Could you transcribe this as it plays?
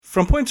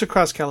From points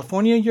across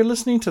California, you're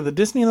listening to the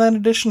Disneyland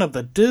edition of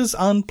the Diz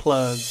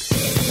Unplugged.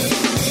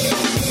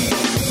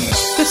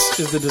 This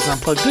is the Diz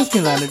Unplugged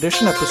Disneyland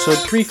edition, episode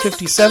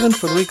 357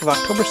 for the week of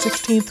October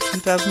 16th,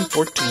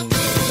 2014.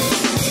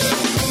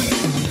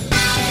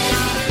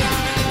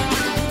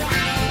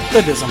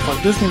 The Diz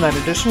Unplugged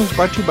Disneyland edition is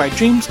brought to you by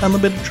Dreams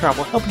Unlimited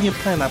Travel, helping you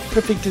plan a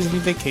perfect Disney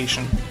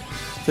vacation.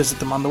 Visit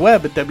them on the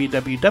web at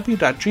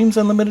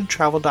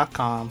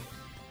www.dreamsunlimitedtravel.com.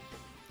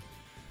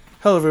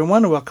 Hello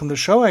everyone and welcome to the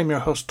show. I'm your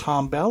host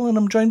Tom Bell and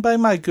I'm joined by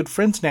my good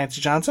friends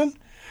Nancy Johnson,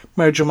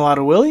 Mary Jo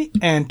Mulatto Willie,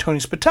 and Tony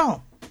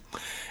Spatel.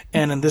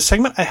 And in this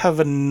segment I have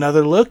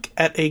another look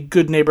at a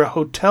good neighbor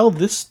hotel.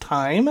 This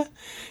time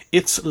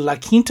it's La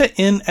Quinta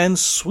Inn and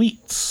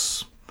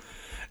Suites.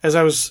 As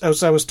I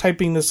was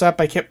typing this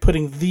up, I kept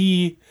putting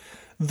the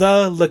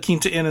La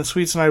Quinta Inn and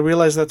Suites, and I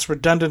realized that's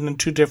redundant in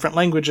two different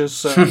languages,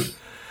 so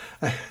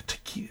I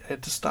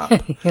had to stop.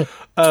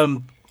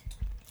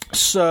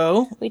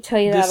 So we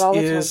tell you that all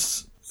the time.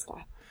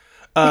 Stop.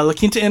 La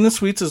Quinta Inn and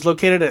Suites is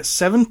located at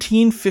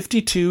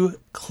 1752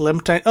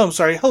 Clementine. Oh, I'm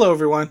sorry. Hello,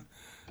 everyone.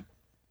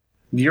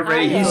 You're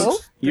ready. Hello.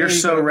 You're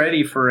so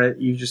ready for it.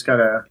 You just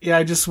gotta. Yeah,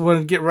 I just want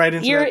to get right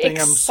into that thing.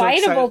 You're I'm so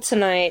excitable excited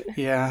tonight.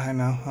 Yeah, I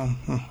know.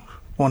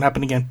 Won't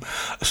happen again.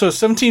 So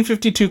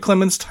 1752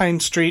 Clementine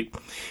Street.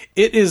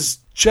 It is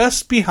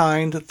just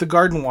behind the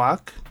Garden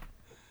Walk.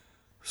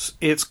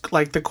 It's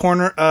like the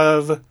corner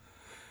of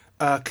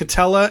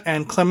Catella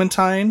and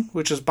Clementine,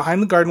 which is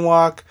behind the Garden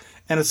Walk,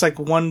 and it's like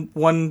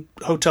one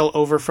hotel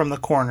over from the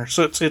corner.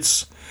 So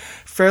it's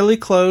fairly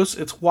close.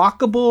 It's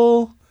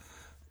walkable,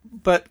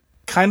 but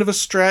kind of a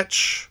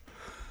stretch.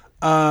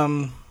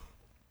 It's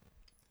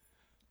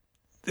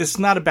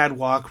not a bad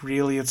walk,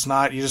 really. It's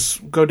not. You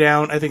just go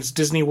down. I think it's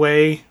Disney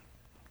Way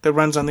that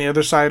runs on the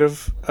other side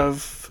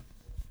of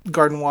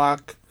Garden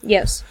Walk.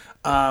 Yes.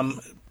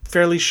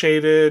 Fairly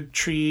shaded,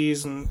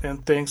 trees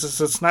and things.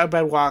 So it's not a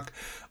bad walk.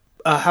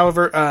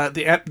 However,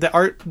 the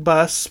art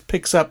bus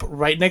picks up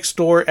right next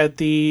door at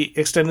the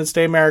Extended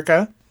Stay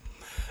America.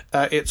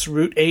 It's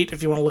Route 8,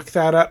 if you want to look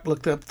that up.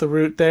 Look up the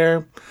route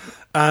there.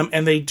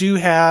 And they do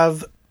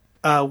have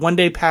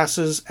one-day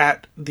passes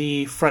at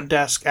the front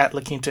desk at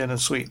La Quinta Inn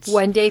and Suites.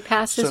 One-day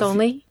passes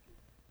only?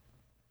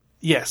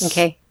 Yes.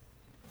 Okay.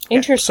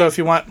 Interesting. So if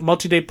you want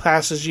multi-day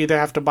passes, you either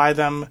have to buy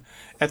them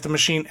at the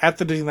machine at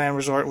the Disneyland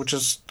Resort, which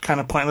is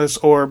kind of pointless,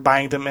 or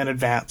buying them in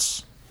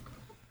advance.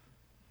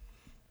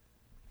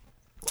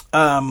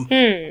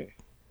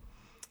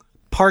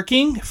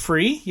 Parking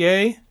free,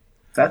 yay!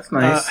 That's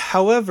nice.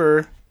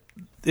 However,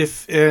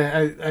 if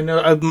I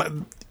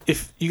know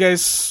if you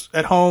guys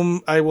at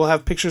home, I will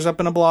have pictures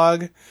up in a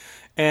blog,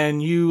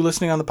 and you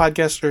listening on the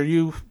podcast or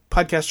you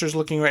podcasters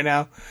looking right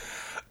now,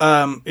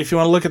 if you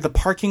want to look at the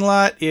parking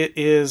lot, it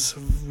is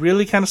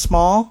really kind of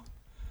small.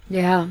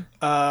 Yeah,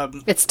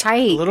 it's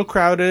tight, a little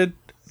crowded.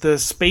 The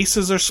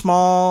spaces are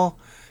small.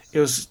 It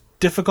was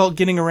difficult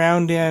getting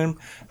around in.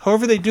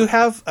 However, they do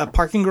have a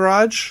parking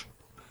garage.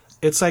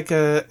 It's like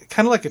a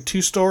kind of like a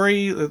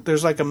 2-story.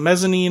 There's like a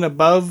mezzanine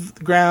above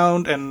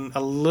ground and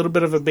a little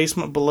bit of a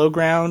basement below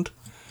ground.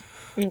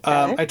 Okay.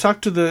 I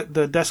talked to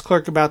the desk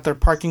clerk about their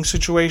parking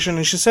situation,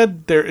 and she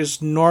said there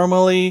is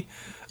normally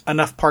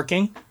enough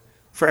parking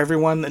for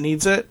everyone that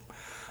needs it.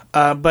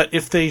 But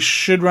if they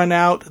should run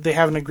out, they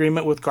have an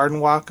agreement with Garden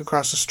Walk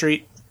across the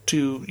street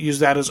to use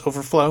that as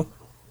overflow.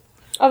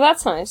 Oh,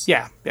 that's nice.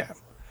 Yeah.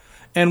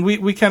 And we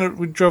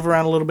drove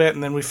around a little bit,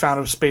 and then we found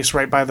a space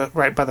right by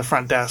the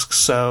front desk.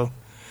 So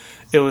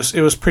it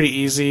was pretty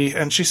easy.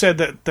 And she said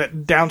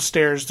that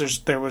downstairs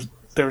there was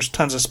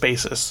tons of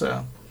spaces.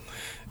 So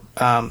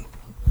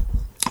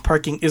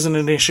parking isn't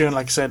an issue, and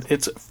like I said,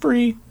 it's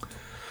free.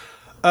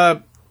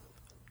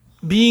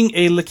 Being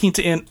a La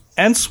Quinta Inn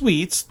and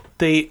Suites,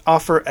 they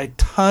offer a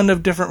ton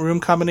of different room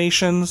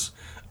combinations.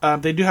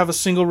 They do have a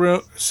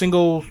single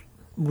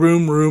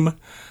room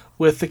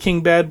with the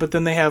king bed, but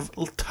then they have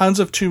tons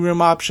of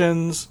 2-room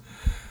options.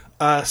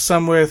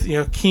 Some with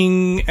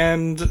king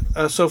and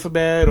a sofa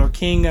bed, or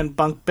king and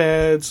bunk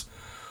beds,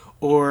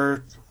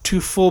 or 2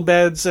 full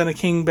beds and a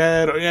king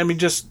bed.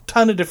 Just a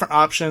ton of different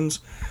options.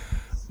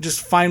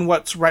 Just find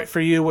what's right for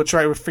you, what's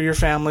right for your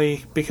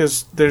family,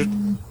 because there's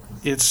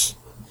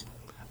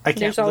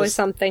always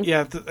something.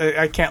 Yeah,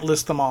 I can't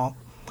list them all.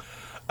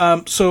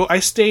 So I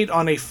stayed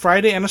on a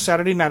Friday and a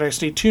Saturday night. I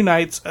stayed 2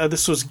 nights.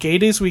 This was Gay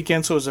Days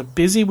weekend, so it was a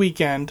busy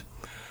weekend.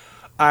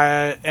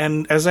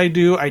 And as I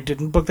do, I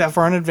didn't book that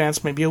far in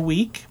advance, maybe a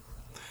week.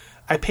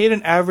 I paid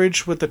an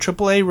average with the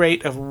AAA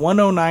rate of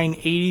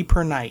 $109.80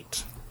 per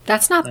night.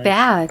 That's not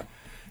bad.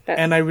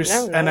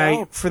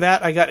 For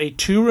that I got a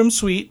 2-room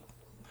suite.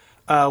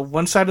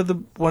 One side of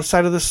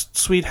the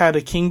suite had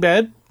a king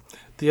bed.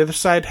 The other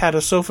side had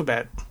a sofa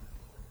bed.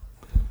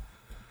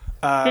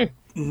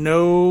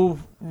 No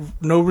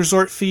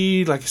resort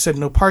fee, like I said,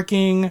 no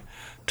parking.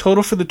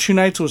 Total for the 2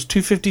 nights was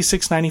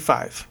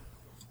 $256.95.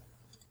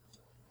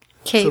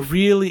 Okay. So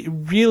really,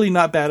 really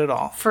not bad at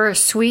all. For a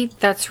suite,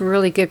 that's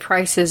really good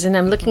prices. And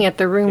I'm looking at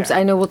the rooms. Yeah.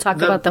 I know we'll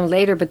talk about them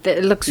later, but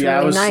it looks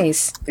really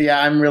nice.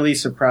 Yeah, I'm really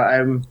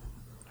surprised.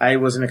 I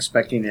wasn't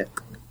expecting it.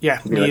 Yeah,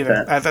 me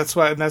either. That's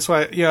why.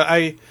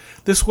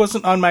 This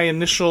wasn't on my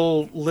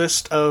initial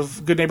list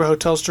of good neighbor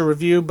hotels to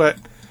review, but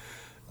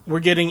we're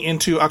getting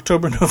into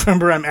October,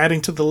 November. I'm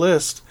adding to the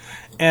list,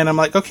 and I'm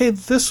like, okay,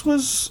 this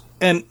was,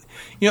 and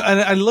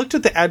I looked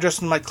at the address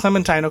and I'm like,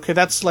 Clementine. Okay,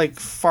 that's like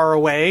far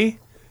away,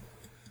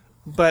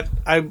 but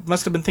I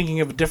must have been thinking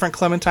of a different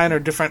Clementine or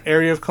a different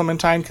area of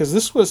Clementine because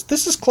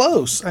this is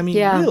close. I mean,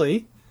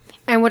 really.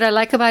 And what I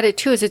like about it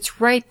too is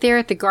it's right there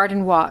at the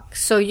Garden Walk,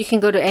 so you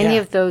can go to any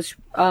of those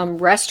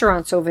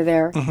restaurants over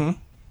there. Mm-hmm.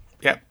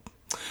 Yep.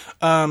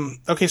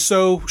 Okay,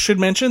 so should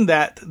mention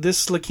that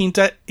this La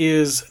Quinta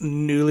is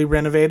newly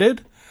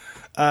renovated.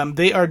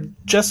 They are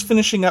just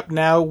finishing up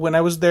now. When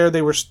I was there,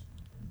 they were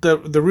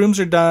the rooms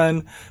are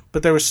done,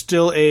 but there was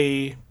still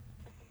one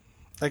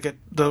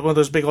of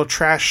those big old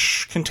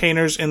trash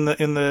containers in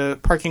the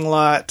parking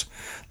lot.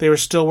 They were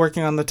still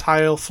working on the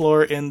tile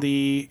floor in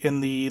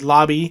the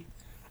lobby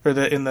or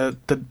in the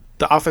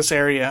office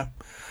area,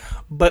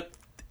 but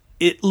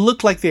it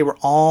looked like they were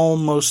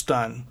almost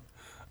done.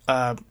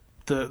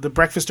 The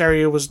breakfast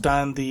area was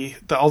done.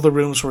 All the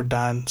rooms were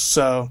done.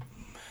 So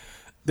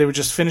they were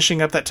just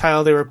finishing up that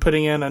tile. They were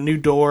putting in a new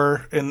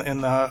door in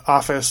the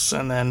office,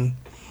 and then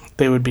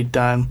they would be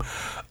done.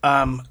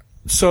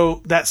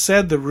 So that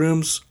said, the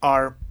rooms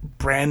are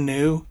brand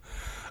new.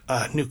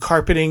 New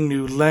carpeting,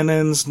 new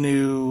linens,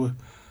 new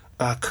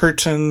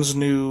curtains,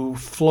 new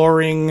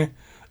flooring.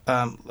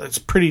 It's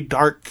pretty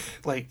dark,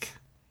 like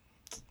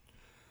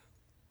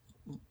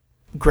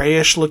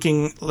grayish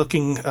looking.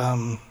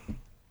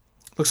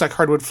 Looks like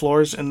hardwood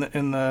floors in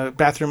the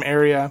bathroom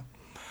area.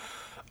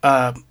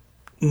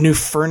 New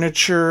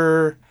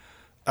furniture,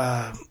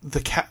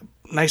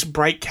 nice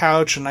bright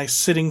couch, a nice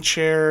sitting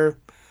chair.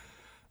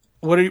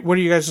 What are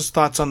you guys'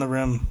 thoughts on the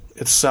room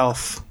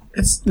itself?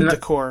 The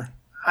decor.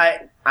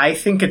 I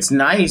think it's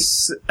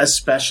nice,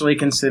 especially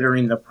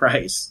considering the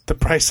price. The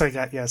price I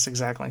got, yes,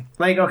 exactly.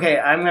 Like, okay,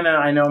 I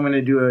know I'm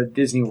gonna do a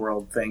Disney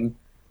World thing,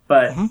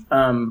 but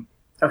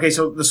okay,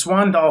 so the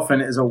Swan Dolphin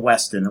is a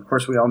Westin. Of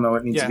course, we all know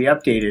it needs to be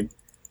updated.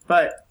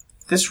 But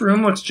this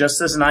room looks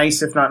just as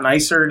nice, if not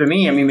nicer, to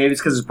me. I mean, maybe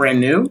it's because it's brand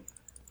new,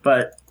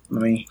 but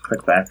let me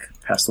click back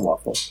past the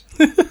waffles.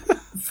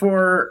 It's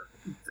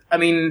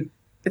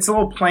a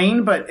little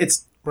plain, but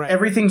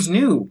everything's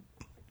new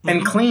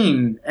and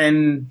clean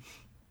and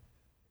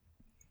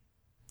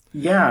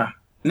yeah.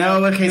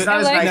 No, okay, it's not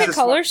as nice. I like the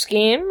color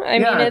scheme. I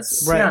mean,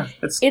 it's simple.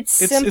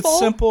 It's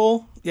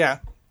simple. Yeah.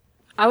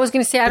 I was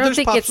going to say I don't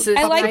think it's.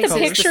 I like the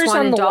pictures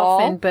on the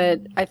wall,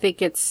 but I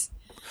think it's.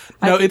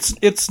 No,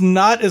 it's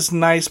not as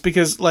nice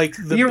because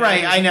you're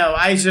right. I know.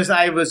 I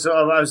was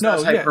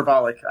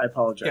hyperbolic. I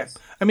apologize.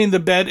 Yeah. I mean, the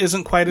bed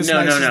isn't quite as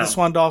nice as the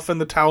Swan Dolphin.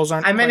 The towels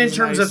aren't. I meant in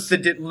terms nice.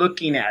 of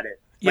looking at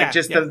it,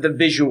 the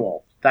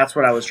visual. That's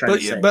what I was trying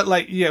to say.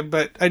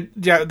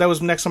 That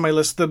was next on my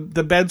list. The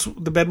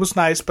bed was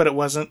nice, but it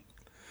wasn't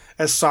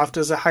as soft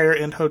as a higher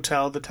end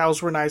hotel. The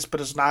towels were nice, but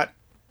it's not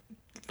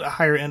a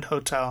higher end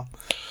hotel.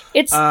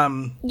 It's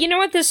you know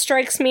what this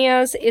strikes me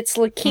as? It's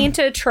La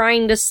Quinta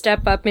trying to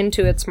step up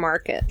into its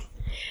market.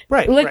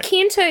 Right. La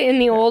Quinta in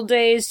the old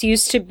days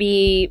used to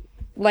be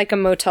like a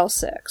Motel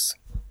 6.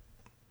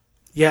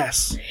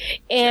 Yes.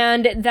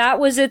 And that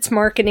was its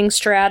marketing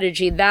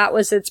strategy. That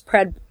was its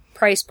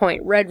price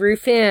point. Red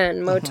Roof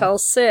Inn, Motel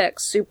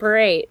 6, Super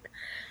 8.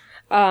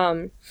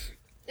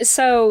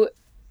 So,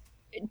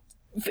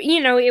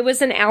 it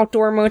was an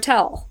outdoor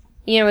motel.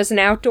 It was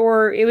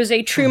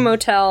a true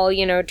motel,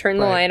 turn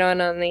the light on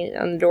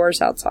the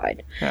doors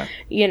outside.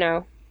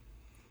 Yeah.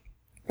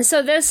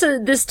 So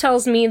this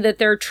tells me that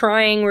they're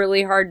trying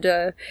really hard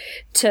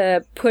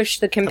to push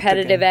the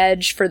competitive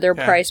edge for their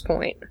price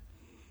point.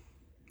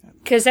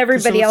 Because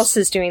everybody else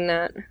is doing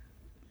that.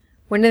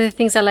 One of the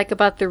things I like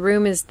about the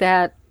room is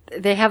that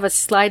they have a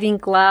sliding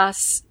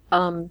glass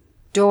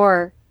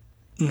door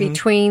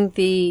between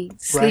the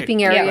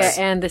sleeping area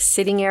and the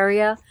sitting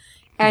area.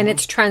 And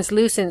it's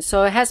translucent,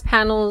 so it has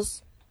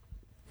panels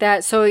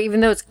so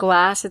even though it's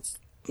glass,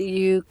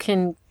 you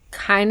can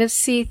kind of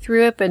see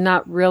through it, but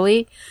not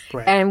really.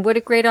 Right. And what a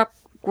great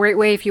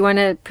way if you want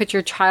to put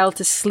your child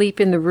to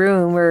sleep in the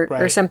room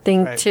or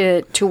something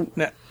to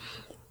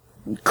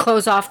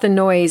close off the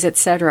noise,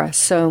 etc.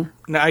 So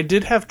now I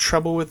did have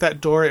trouble with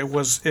that door. It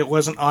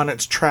wasn't on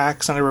its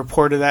tracks, and I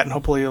reported that, and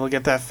hopefully it'll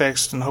get that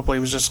fixed, and hopefully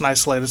it was just an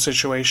isolated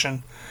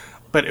situation.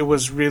 But it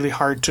was really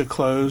hard to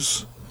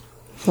close.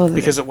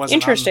 Because it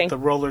wasn't interesting. The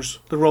rollers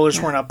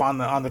weren't up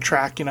on the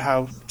track. You know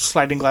how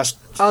sliding glass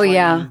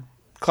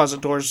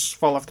closet doors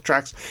fall off the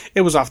tracks.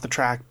 It was off the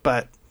track,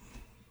 but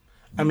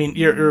I mean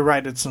you're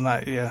right. It's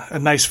a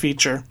nice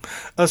feature.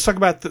 Let's talk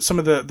about some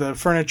of the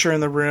furniture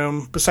in the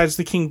room. Besides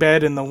the king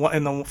bed in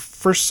the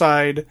first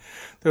side,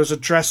 there was a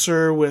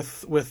dresser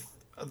with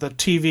the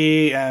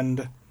TV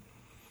and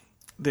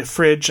the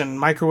fridge and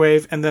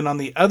microwave, and then on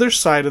the other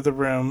side of the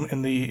room,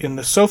 in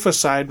the sofa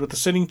side with the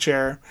sitting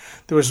chair,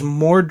 there was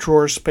more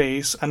drawer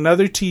space,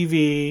 another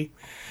TV,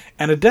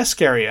 and a desk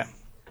area.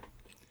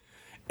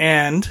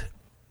 And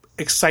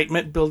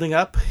excitement building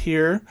up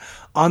here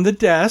on the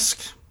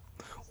desk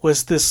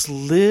was this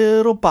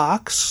little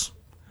box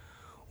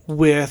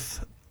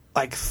with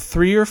like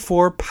 3 or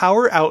 4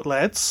 power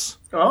outlets.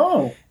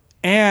 Oh.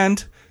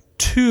 And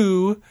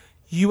 2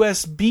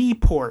 USB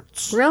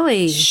ports.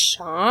 Really?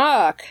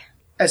 Shock.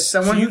 As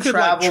someone who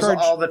travels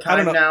all the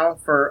time now,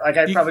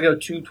 I'd probably go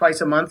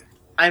twice a month.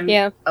 I'm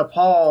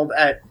appalled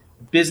at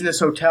business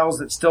hotels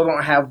that still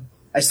don't have.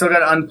 I still got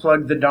to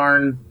unplug the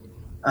darn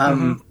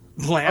alarm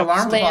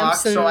clock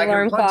so I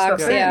can plug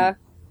stuff in.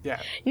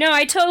 Yeah. No,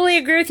 I totally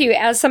agree with you.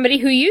 As somebody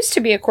who used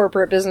to be a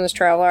corporate business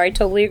traveler, I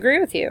totally agree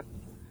with you.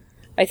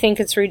 I think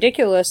it's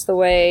ridiculous the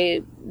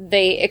way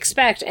they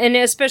expect, and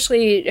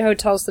especially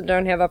hotels that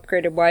don't have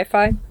upgraded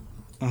Wi-Fi.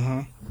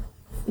 Mm-hmm.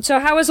 So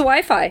how was the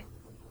Wi-Fi?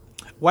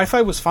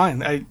 Wi-Fi was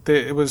fine.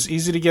 It was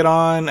easy to get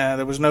on.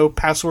 There was no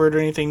password or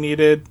anything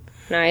needed.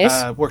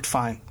 Nice. Worked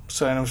fine.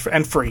 So and it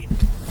was free.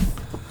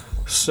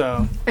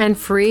 So and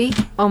free.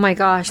 Oh my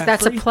gosh,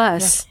 that's free. A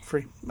plus. Yeah,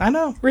 free. I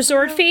know.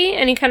 Resort fee?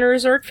 Any kind of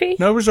resort fee?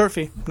 No resort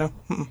fee. No.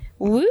 Mm-mm.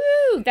 Woo!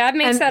 That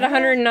makes that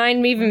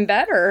 109 even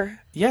better.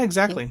 Yeah,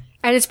 exactly.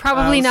 And it's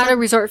probably not a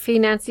resort fee,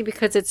 Nancy,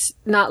 because it's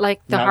not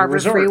like the Harbor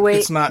Freeway.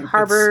 It's not.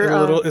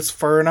 Harbor. It's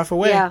far enough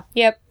away. Yeah.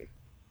 Yep.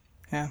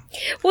 Yeah.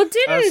 Well,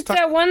 didn't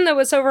that one that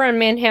was over on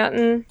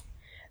Manhattan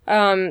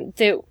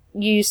that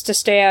you used to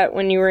stay at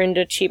when you were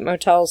into cheap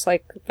motels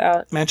like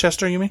that?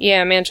 Manchester, you mean?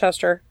 Yeah,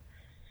 Manchester.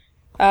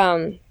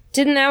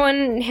 Didn't that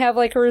one have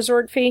like a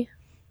resort fee?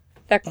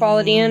 That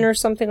Quality Inn or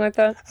something like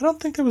that? I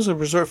don't think there was a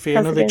resort fee.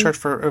 I know they charged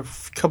for a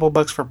couple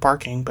bucks for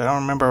parking, but I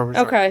don't remember a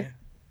resort fee.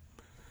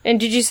 And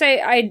did you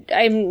say,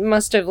 I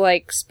must have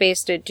like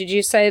spaced it. Did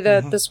you say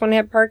that this one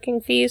had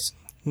parking fees?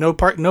 No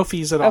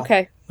fees at all.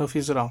 Okay. No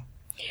fees at all.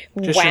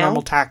 Just your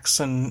normal tax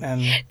and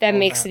that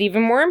makes it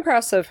even more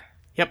impressive.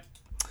 Yep.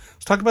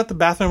 Let's talk about the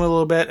bathroom a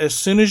little bit. As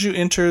soon as you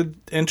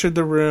entered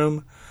the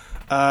room,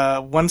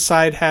 one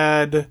side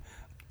had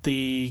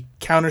the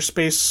counter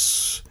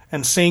space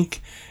and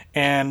sink,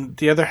 and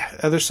the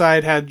other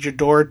side had your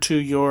door to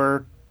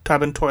your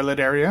tub and toilet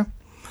area.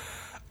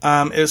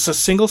 It's a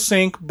single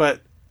sink,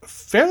 but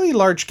fairly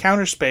large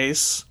counter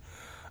space.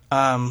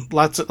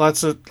 Lots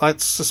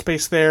of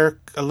space there.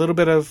 A little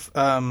bit of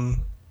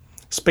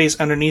space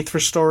underneath for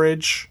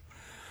storage.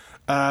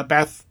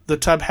 The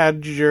tub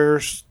had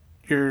your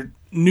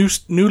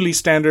newly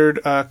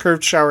standard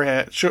curved shower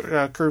head,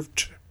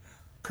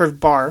 curved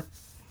bar.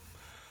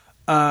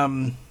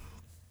 And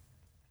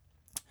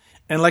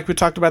like we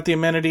talked about the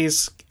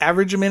amenities,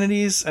 average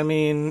amenities. I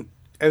mean,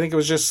 I think it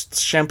was just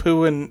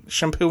shampoo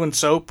and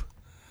soap,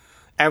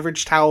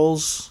 average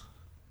towels.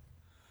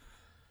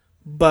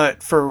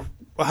 But for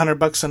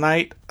 $100 a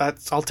night,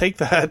 I'll take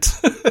that.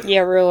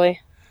 Yeah, really.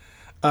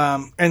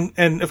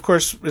 And of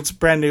course it's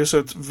brand new, so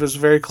it was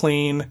very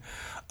clean.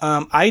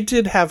 I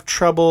did have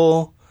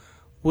trouble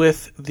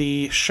with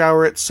the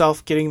shower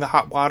itself getting the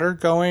hot water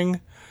going,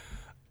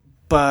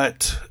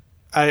 but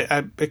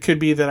it could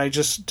be that I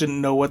just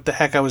didn't know what the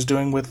heck I was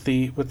doing with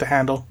the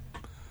handle.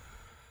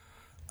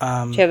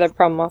 Do you have that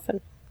problem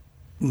often?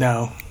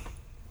 No.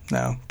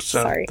 So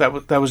sorry.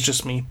 That was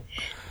just me.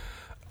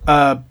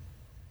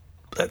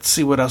 Let's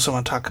see what else I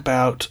want to talk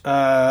about.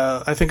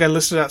 I think I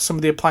listed out some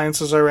of the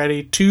appliances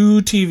already.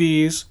 2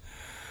 TVs,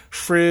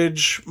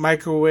 fridge,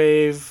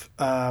 microwave,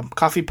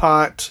 coffee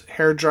pot,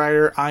 hair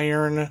dryer,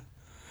 iron,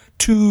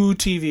 2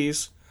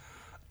 TVs.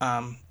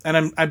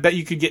 And I bet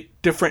you could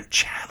get different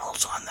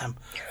channels on them.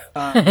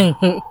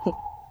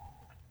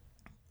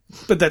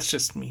 But that's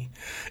just me.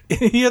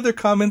 Any other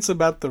comments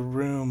about the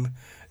room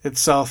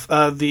itself?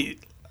 Like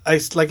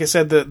I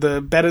said,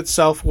 the bed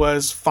itself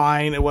was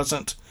fine. It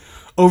wasn't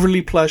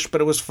overly plush, but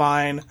it was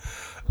fine.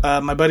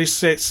 My buddy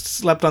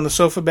slept on the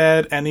sofa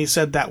bed, and he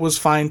said that was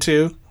fine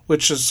too,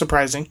 which is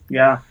surprising.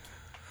 Yeah.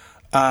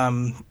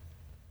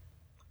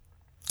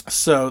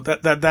 So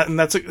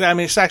that's I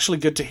mean, it's actually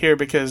good to hear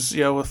because,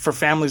 you know, for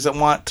families that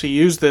want to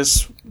use the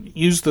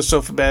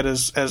sofa bed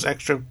as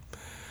extra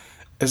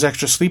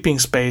sleeping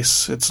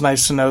space, it's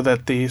nice to know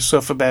that the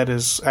sofa bed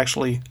is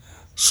actually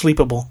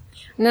sleepable.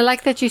 And I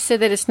like that you said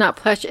that it's not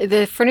plush.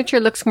 The furniture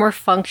looks more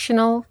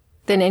functional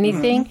than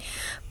anything,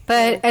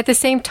 but at the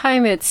same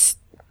time, it's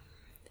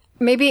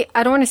maybe,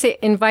 I don't want to say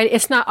inviting.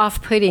 It's not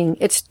off-putting.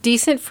 It's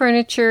decent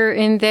furniture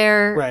in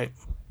there. Right.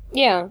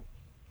 Yeah.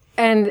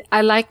 And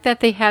I like that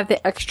they have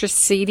the extra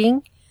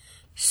seating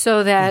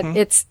so that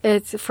it's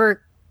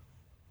for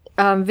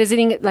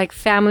visiting, like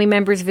family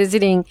members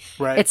visiting.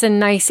 Right. It's a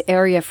nice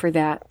area for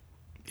that.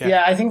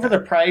 Yeah, I think for the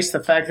price,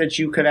 the fact that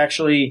you could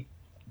actually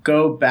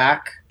go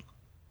back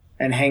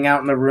and hang out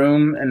in the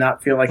room and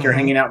not feel like you're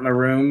hanging out in the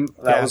room,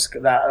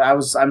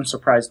 I'm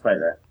surprised by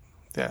that.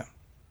 Yeah.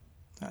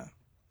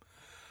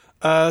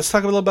 Let's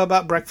talk a little bit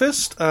about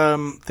breakfast.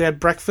 They had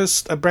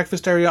a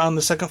breakfast area on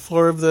the second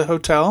floor of the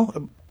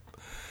hotel.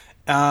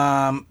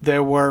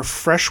 There were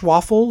fresh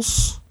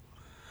waffles,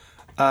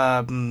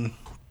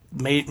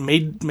 made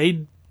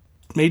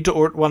to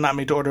order. Well, not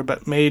made to order,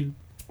 but made,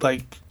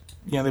 like,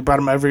 you know, they brought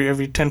them every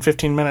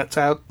 10-15 minutes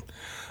out.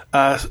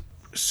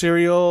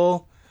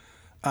 Cereal.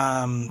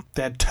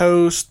 They had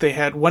toast.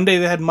 One day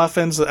they had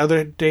muffins. The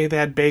other day they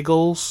had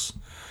bagels.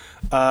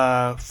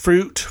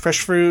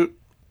 fresh fruit,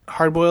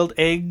 hard-boiled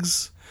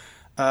eggs,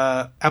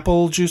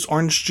 apple juice,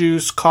 orange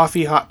juice,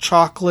 coffee, hot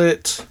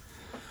chocolate.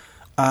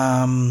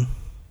 The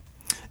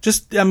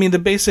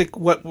basic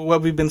what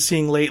we've been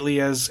seeing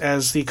lately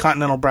as the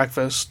continental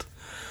breakfast.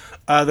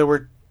 There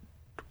were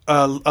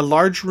a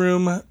large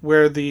room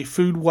where the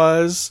food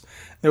was.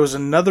 There was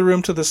another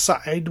room to the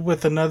side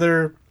with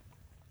another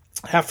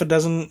half a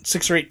dozen,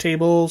 6 or 8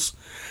 tables.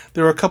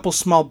 There were a couple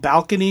small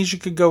balconies you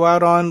could go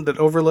out on that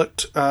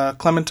overlooked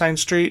Clementine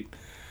Street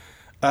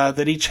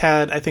that each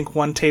had, I think,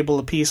 1 table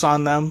apiece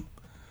on them.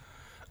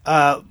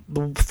 The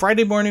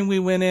Friday morning we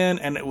went in,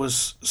 and it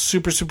was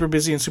super, super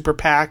busy and super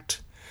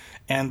packed,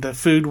 and the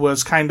food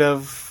was kind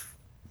of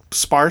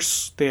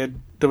sparse. There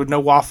were no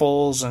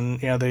waffles, and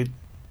they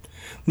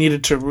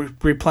needed to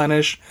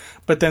replenish.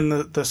 But then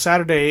the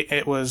Saturday,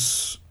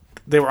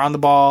 they were on the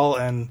ball,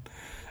 and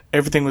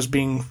everything was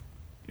being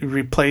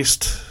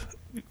replaced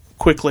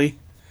quickly.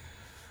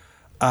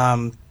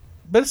 But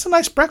it's a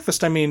nice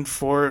breakfast. I mean,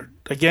 for,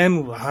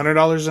 again,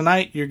 $100 a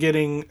night, you're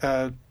getting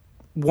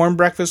warm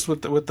breakfast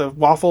with the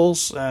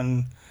waffles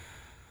and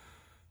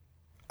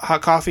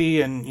hot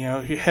coffee, and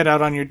you head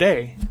out on your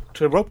day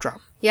to a rope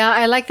drop. Yeah,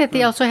 I like that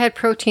they also had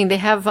protein. They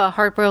have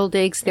hard-boiled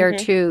eggs there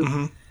too.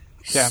 Mm-hmm.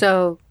 Yeah.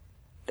 So,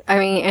 I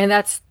mean, and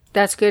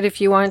that's good if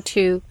you want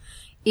to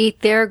eat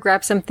there.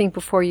 Grab something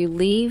before you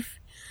leave.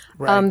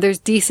 Right. There's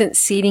decent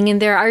seating in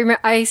there. I remember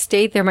I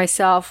stayed there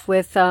myself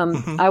with.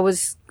 I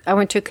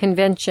went to a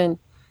convention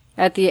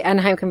at the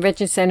Anaheim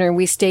Convention Center, and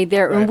we stayed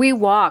there, and we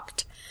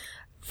walked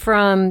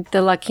from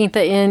the La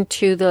Quinta Inn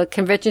to the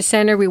convention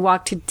center. We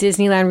walked to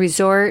Disneyland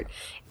Resort,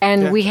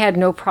 and we had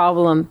no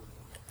problem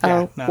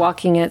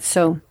walking it.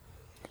 So,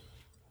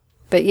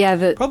 but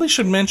yeah, probably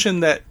should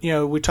mention that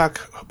we talk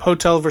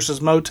hotel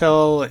versus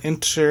motel,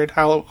 interior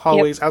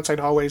hallways, outside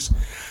hallways.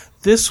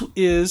 This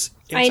is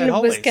inside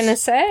hallways. I was gonna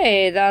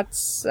say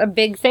that's a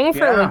big thing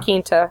for La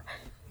Quinta.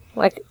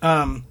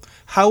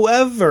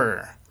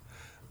 However,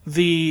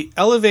 the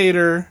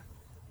elevator,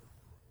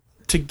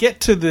 to get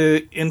to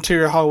the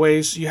interior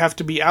hallways, you have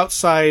to be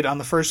outside on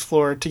the first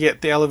floor to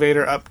get the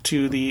elevator up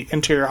to the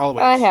interior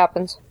hallways. That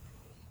happens.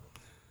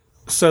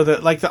 So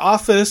that, like the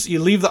office, you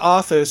leave the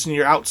office and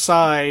you're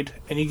outside,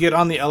 and you get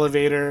on the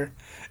elevator,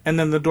 and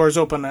then the doors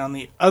open on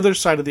the other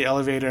side of the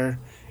elevator,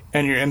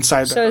 and you're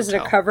inside the hotel. So is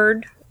it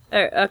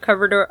a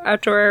covered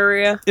outdoor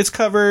area? It's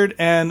covered,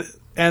 and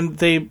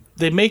they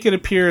make it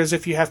appear as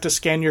if you have to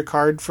scan your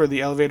card for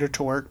the elevator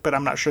to work, but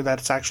I'm not sure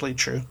that's actually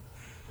true.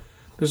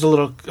 There's a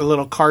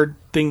little card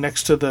thing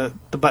next to the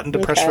button to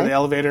press for the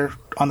elevator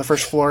on the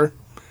first floor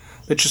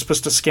that you're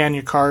supposed to scan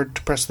your card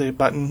to press the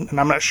button, and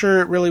I'm not sure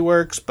it really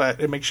works,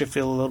 but it makes you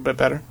feel a little bit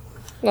better.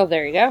 Well,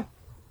 there you go.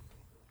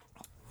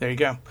 There you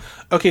go.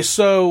 Okay,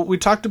 so we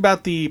talked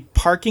about the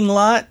parking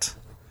lot.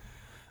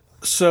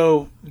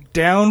 So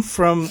down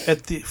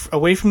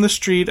away from the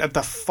street at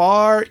the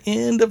far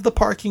end of the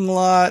parking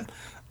lot,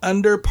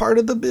 under part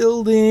of the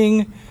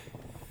building,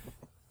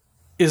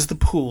 is the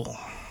pool.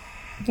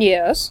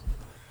 Yes.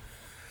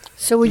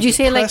 So would you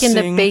say like in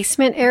the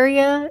basement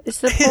area is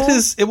the pool? It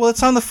is.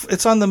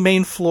 It's on the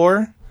main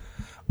floor,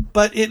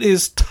 but it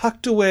is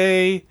tucked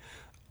away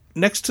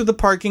next to the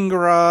parking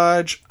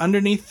garage,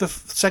 underneath the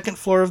second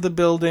floor of the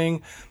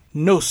building.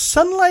 No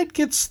sunlight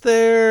gets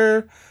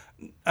there.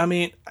 I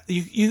mean,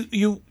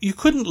 you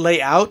couldn't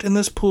lay out in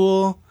this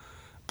pool.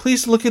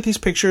 Please look at these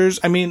pictures.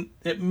 I mean,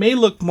 it may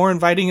look more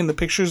inviting in the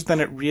pictures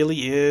than it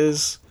really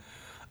is.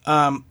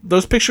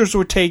 Those pictures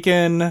were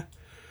taken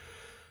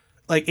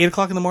like 8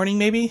 o'clock in the morning,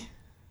 maybe.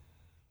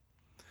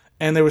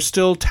 And there were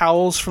still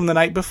towels from the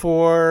night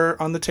before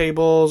on the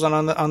tables and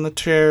on the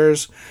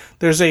chairs.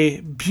 There's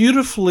a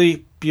beautiful,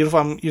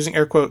 I'm using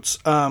air quotes,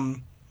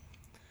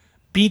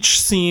 beach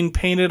scene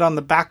painted on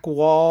the back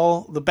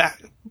wall,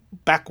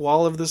 back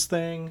wall of this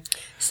thing.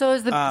 So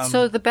is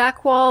the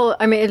back wall,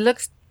 I mean,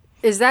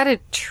 is that a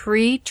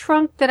tree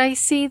trunk that I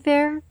see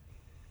there?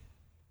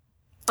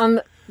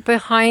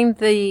 Behind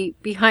the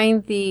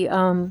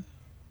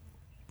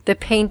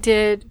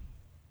painted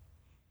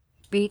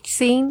beach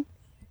scene?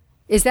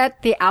 Is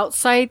that the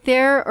outside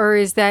there, or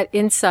is that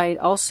inside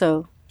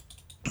also?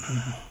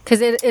 Because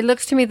it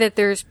looks to me that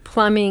there's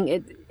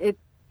plumbing.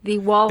 The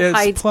wall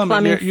hides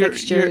plumbing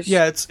fixtures.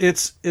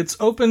 It's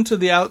open to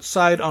the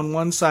outside on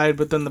one side,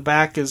 but then the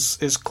back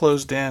is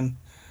closed in.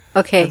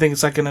 Okay. I think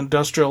it's like an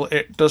industrial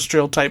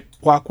type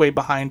walkway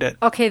behind it.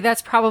 Okay,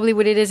 that's probably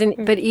what it is.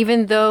 But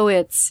even though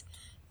it's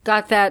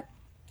got that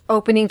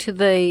opening to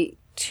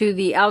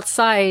the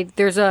outside,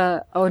 there's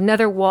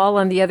another wall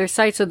on the other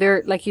side. So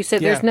there, like you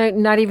said, there's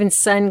not even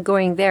sun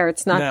going there.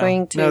 It's not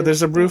going to. No,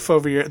 there's a roof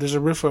over your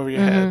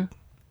head.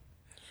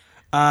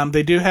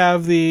 They do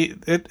have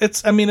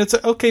it's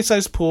an okay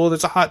sized pool.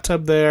 There's a hot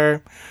tub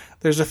there.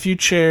 There's a few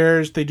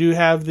chairs. They do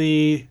have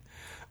the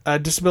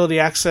disability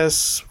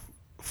access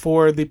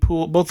for the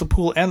pool, both the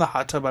pool and the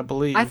hot tub, I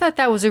believe. I thought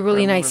that was a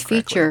really nice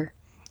feature.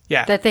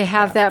 Yeah. That they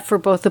have that for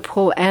both the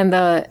pool and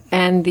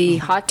the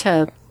hot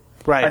tub.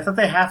 Right. I thought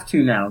they have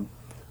to now.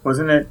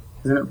 Isn't it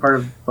part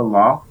of the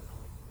law?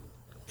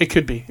 It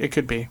could be.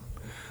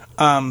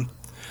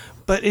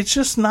 But it's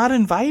just not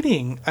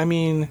inviting. I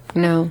mean...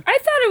 No. I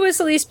thought it was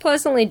at least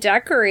pleasantly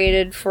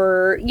decorated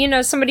for,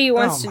 somebody who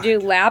wants to do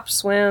lap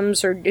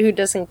swims or who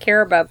doesn't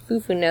care about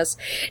foo-foo-ness.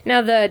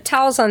 Now, the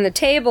towels on the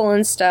table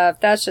and stuff,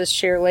 that's just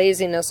sheer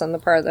laziness on the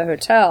part of the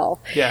hotel.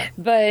 Yeah.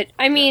 But,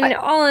 I mean,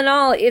 all in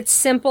all, it's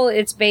simple,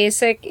 it's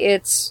basic,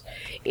 it's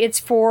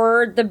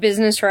for the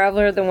business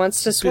traveler that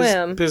wants to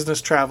swim.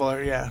 Business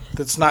traveler, yeah.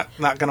 That's not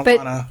going to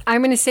want to...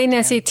 I'm going to say,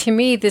 Nancy, to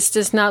me, this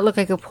does not look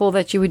like a pool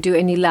that you would do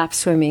any lap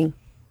swimming.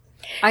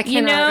 I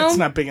cannot. It's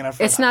not big enough.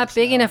 It's not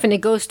big enough, and it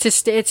goes to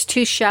it's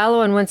too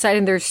shallow on one side,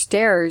 and there's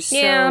stairs.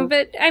 Yeah, so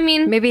but I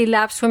mean, maybe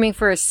lap swimming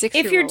for a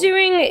 6-year-old. If you're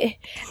doing,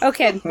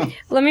 okay,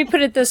 let me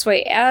put it this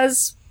way: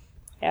 as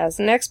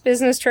an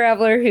ex-business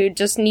traveler who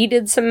just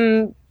needed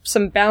some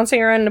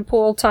bouncing around the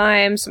pool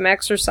time, some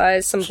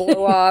exercise, some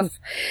blow off,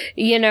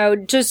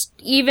 just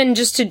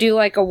to do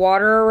like a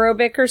water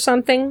aerobic or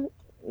something,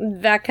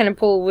 that kind of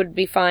pool would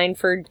be fine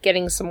for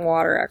getting some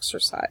water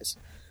exercise.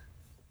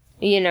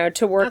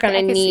 To work on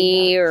a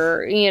knee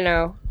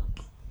or,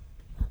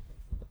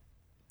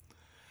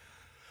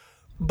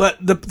 But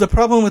the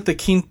problem with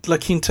the La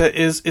Quinta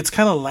is it's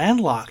kind of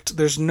landlocked.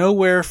 There's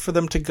nowhere for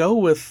them to go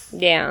with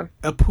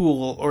a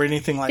pool or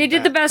anything like that. They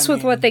did the best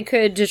with what they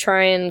could to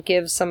try and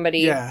give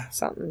somebody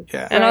something.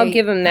 Yeah. And I'll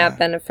give them that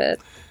benefit.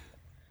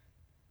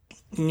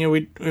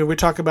 We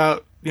talk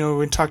about,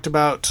 we talked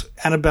about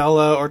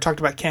Annabella or talked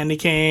about Candy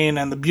Cane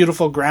and the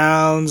beautiful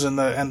grounds and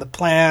the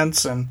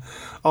plants and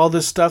all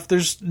this stuff.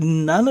 There's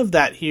none of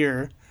that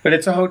here. But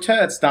it's a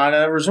hotel. It's not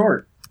a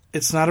resort.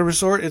 It's not a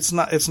resort.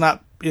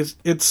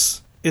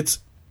 It's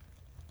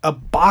a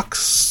box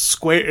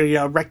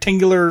square,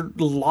 rectangular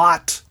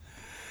lot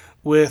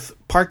with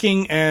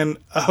parking and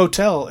a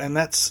hotel, and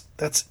that's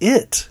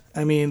it.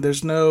 I mean,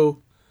 there's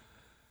nowhere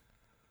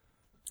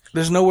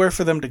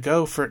for them to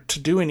go to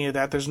do any of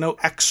that. There's no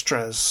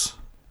extras,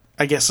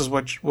 I guess is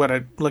what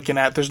I'm looking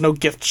at. There's no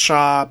gift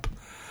shop.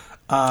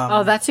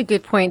 That's a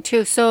good point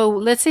too. So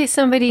let's say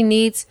somebody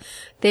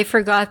they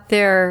forgot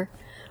their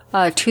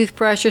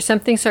toothbrush or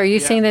something. So are you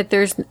saying that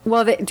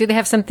do they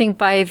have something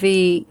by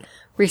the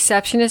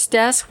receptionist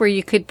desk where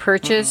you could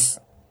purchase?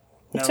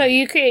 No. So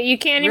you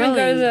can't even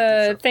go to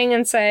the thing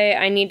and say,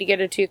 I need to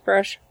get a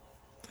toothbrush?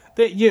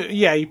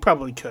 You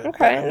probably could.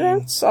 Okay,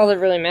 that's all that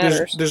really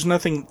matters. There's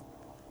nothing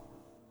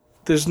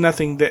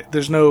that,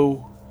 there's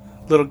no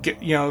little,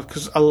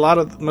 because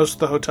most of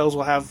the hotels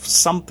will have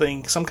some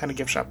kind of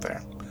gift shop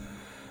there.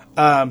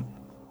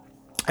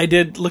 I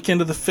did look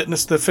into the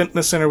fitness. The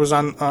fitness center was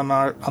on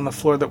the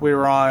floor that we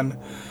were on.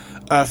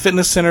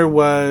 Fitness center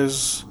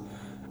was,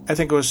 I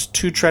think it was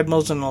 2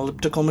 treadmills and an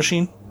elliptical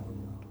machine.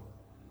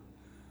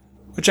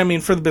 Which, I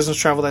mean, for the business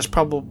travel, that's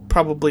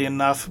probably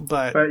enough.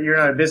 But you're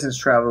not a business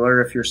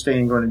traveler if you're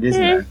staying going to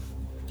Disneyland.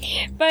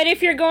 But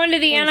if you're going to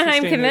the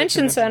Anaheim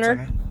Convention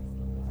Center.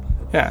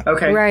 Yeah.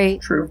 Okay.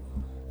 Right. True.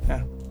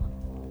 Yeah.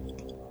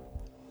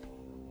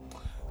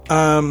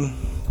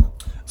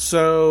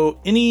 So,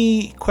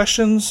 any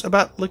questions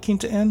about La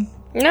Quinta Inn?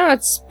 No,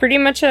 it's pretty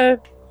much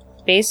a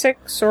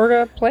basic sort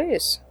of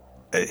place.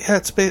 Yeah,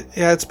 it's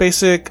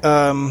basic. If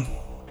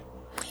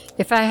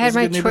I had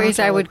my choice,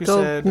 I would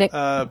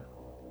go.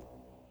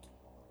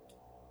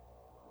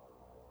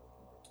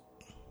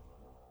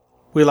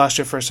 We lost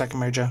you for a second,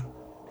 Mary Jo.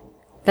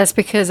 That's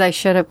because I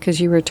shut up because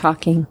you were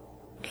talking.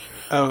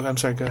 Oh, I'm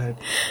sorry. Go ahead.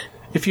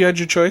 If you had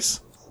your choice,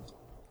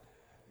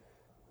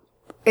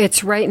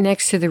 it's right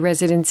next to the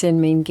Residence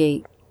Inn main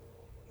gate.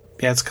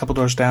 Yeah, it's a couple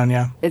doors down.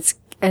 Yeah.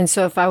 And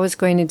so if I was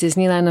going to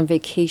Disneyland on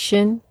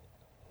vacation,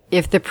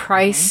 if the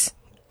price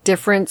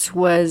difference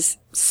was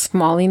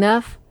small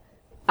enough,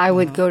 I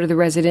would go to the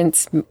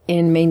Residence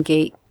Inn main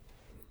gate.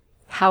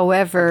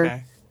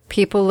 However,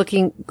 people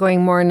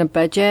going more on a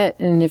budget,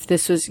 and if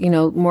this was,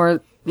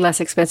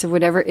 less expensive,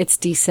 whatever, it's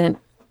decent.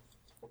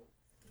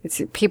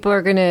 People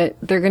are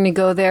they're gonna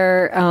go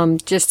there,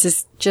 just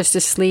to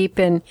sleep.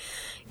 And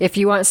if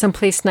you want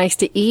someplace nice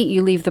to eat,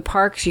 you leave the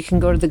parks, you can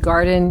go to the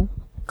garden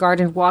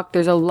walk.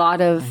 There's a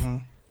lot of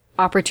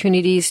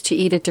opportunities to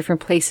eat at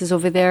different places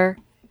over there.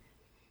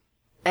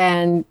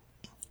 And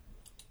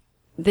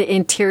the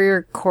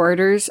interior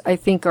corridors, I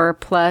think, are a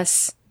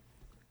plus.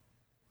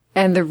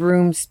 And the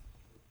rooms,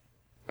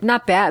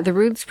 not bad. The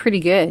room's pretty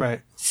good.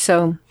 Right.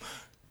 So,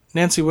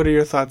 Nancy, what are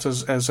your thoughts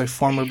as a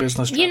former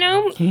business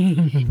traveler?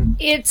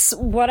 It's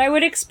what I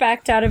would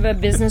expect out of a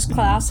business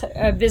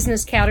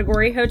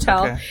category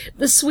hotel. Okay.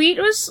 The suite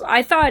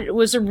I thought it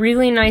was a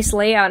really nice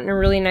layout and a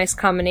really nice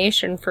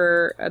combination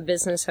for a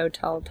business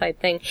hotel type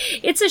thing.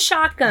 It's a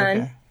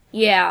shotgun.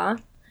 Yeah.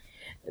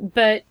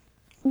 But,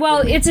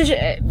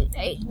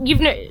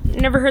 you've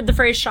never heard the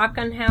phrase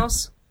shotgun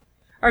house?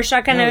 Or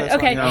shotgun,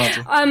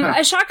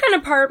 a shotgun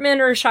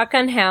apartment or a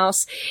shotgun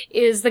house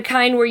is the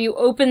kind where you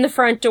open the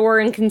front door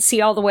and can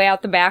see all the way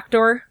out the back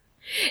door.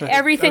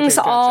 Everything's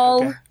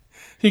all... Okay.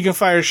 You can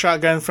fire a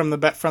shotgun from the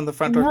front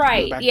door right,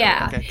 to the back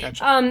yeah. door. Okay,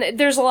 gotcha.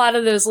 There's a lot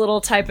of those little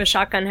type of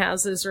shotgun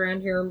houses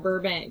around here in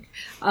Burbank.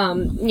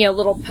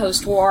 Little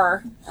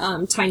post-war,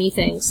 tiny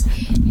things.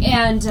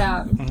 And,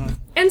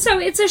 And so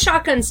it's a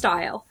shotgun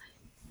style.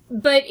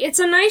 But it's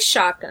a nice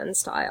shotgun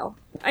style.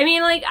 I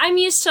mean, like, I'm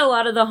used to a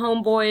lot of the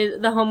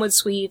Homewood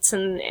Suites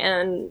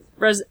and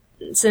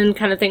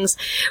kind of things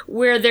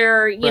where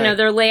their, you know,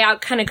 their layout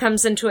kind of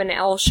comes into an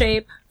L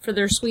shape for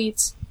their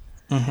suites.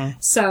 Mm-hmm.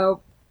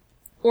 So,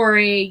 or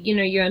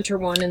you enter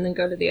one and then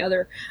go to the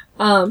other.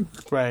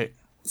 Right.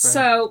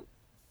 So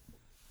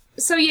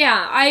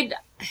yeah,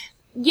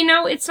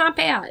 it's not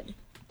bad.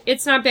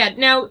 It's not bad.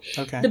 Now,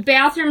 the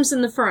bathroom's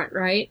in the front,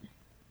 right?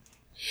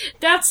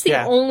 That's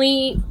the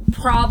only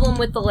problem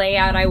with the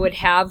layout I would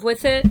have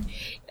with it,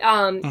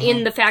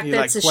 in the fact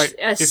that it's a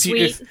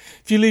suite.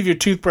 If you leave your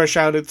toothbrush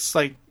out, it's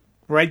like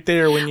right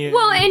there when you.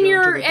 Well,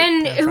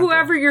 and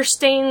whoever you're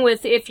staying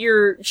with, if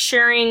you're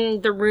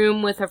sharing the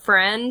room with a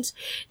friend,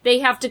 they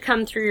have to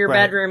come through your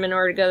bedroom in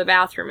order to go to the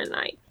bathroom at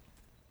night.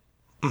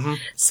 Mm-hmm.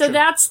 So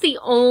that's the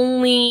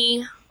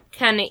only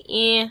kind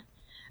of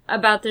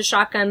about the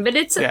shotgun. But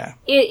it's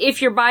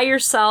if you're by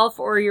yourself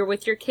or you're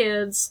with your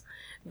kids,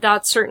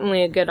 that's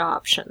certainly a good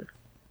option.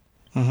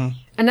 Mm-hmm.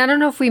 And I don't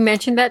know if we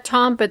mentioned that,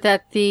 Tom, but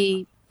that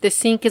the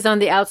sink is on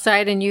the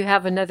outside and you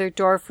have another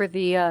door for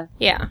the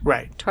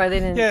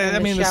toilet and,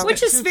 and the shower.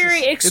 Which is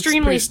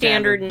extremely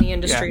standard in the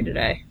industry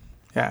today.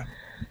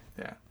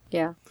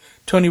 Yeah.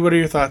 Tony, what are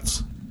your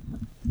thoughts?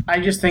 I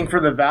just think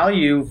for the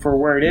value, for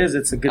where it is,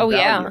 it's a good value.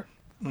 Yeah.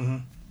 Mm-hmm.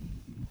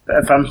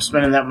 If I'm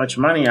spending that much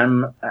money,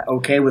 I'm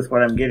okay with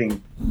what I'm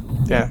getting.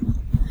 Yeah.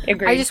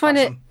 Agreed. I just want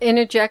to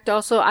interject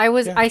also.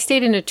 I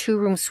stayed in a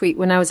 2-room suite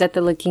when I was at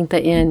the La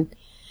Quinta Inn.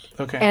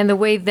 Okay. And the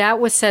way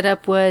that was set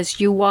up was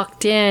you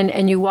walked in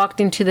and you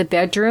walked into the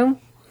bedroom.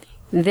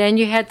 Then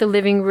you had the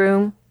living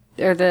room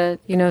or the,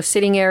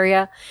 sitting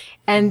area.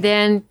 And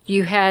then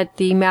you had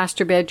the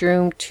master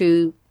bedroom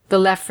to the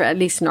left, at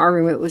least in our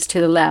room, it was to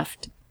the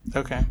left.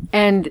 Okay.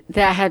 And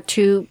that had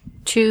two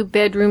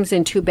bedrooms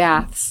and 2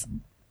 baths.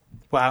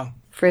 Wow.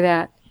 For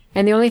that.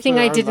 And the only thing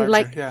I didn't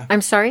like,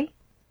 I'm sorry?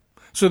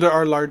 So there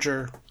are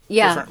larger,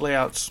 different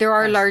layouts. There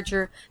are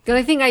larger. The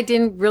only thing I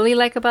didn't really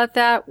like about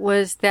that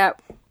was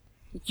that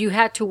you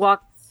had to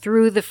walk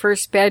through the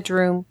first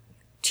bedroom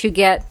to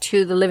get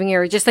to the living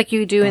area, just like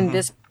you do in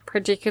this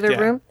particular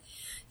room.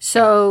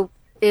 So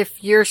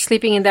if you're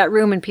sleeping in that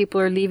room and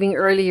people are leaving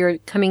early or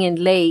coming in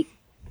late,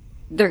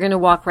 they're going to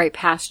walk right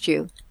past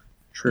you.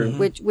 True.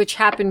 Which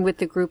happened with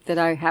the group that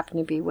I happen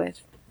to be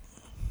with.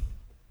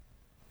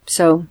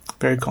 So.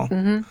 Very cool.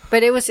 Mm-hmm.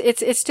 But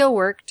it still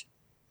worked.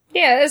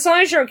 Yeah, as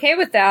long as you're okay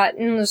with that,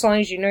 and as long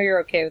as you know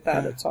you're okay with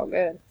that, it's all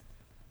good.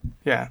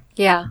 Yeah.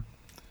 Yeah.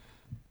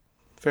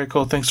 Very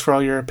cool. Thanks for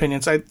all your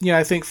opinions. I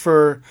think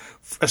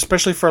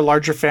especially for a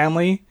larger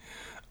family,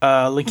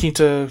 La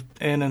Quinta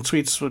Inn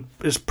Suites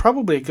is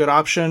probably a good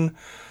option.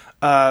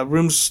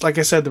 Rooms, like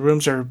I said, the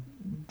rooms are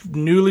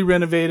newly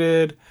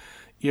renovated.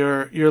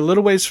 You're a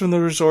little ways from the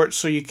resort,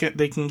 so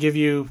they can give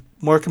you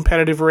more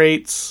competitive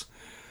rates.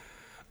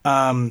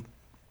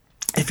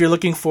 If you're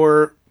looking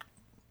for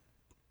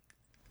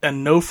a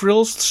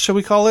no-frills, shall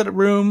we call it,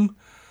 room,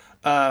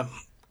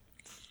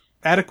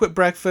 adequate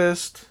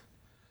breakfast.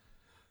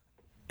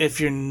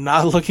 If you're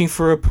not looking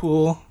for a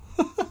pool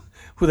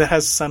that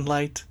has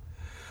sunlight,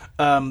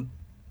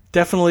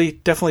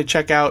 definitely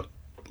check out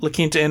La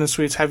Quinta Inn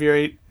Suites. Have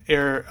your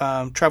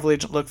travel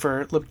agent look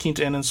for La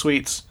Quinta Inn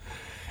Suites,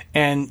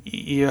 and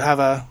you have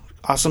a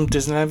awesome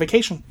Disneyland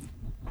vacation.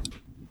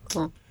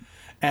 Cool.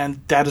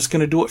 And that is going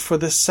to do it for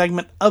this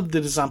segment of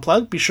the Dis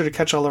Unplugged. Be sure to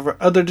catch all of our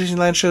other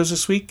Disneyland shows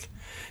this week.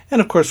 And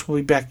of course, we'll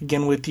be back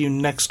again with you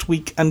next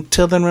week.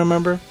 Until then,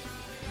 remember,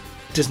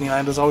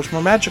 Disneyland is always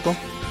more magical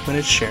when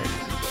it's shared.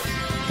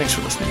 Thanks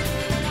for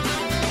listening.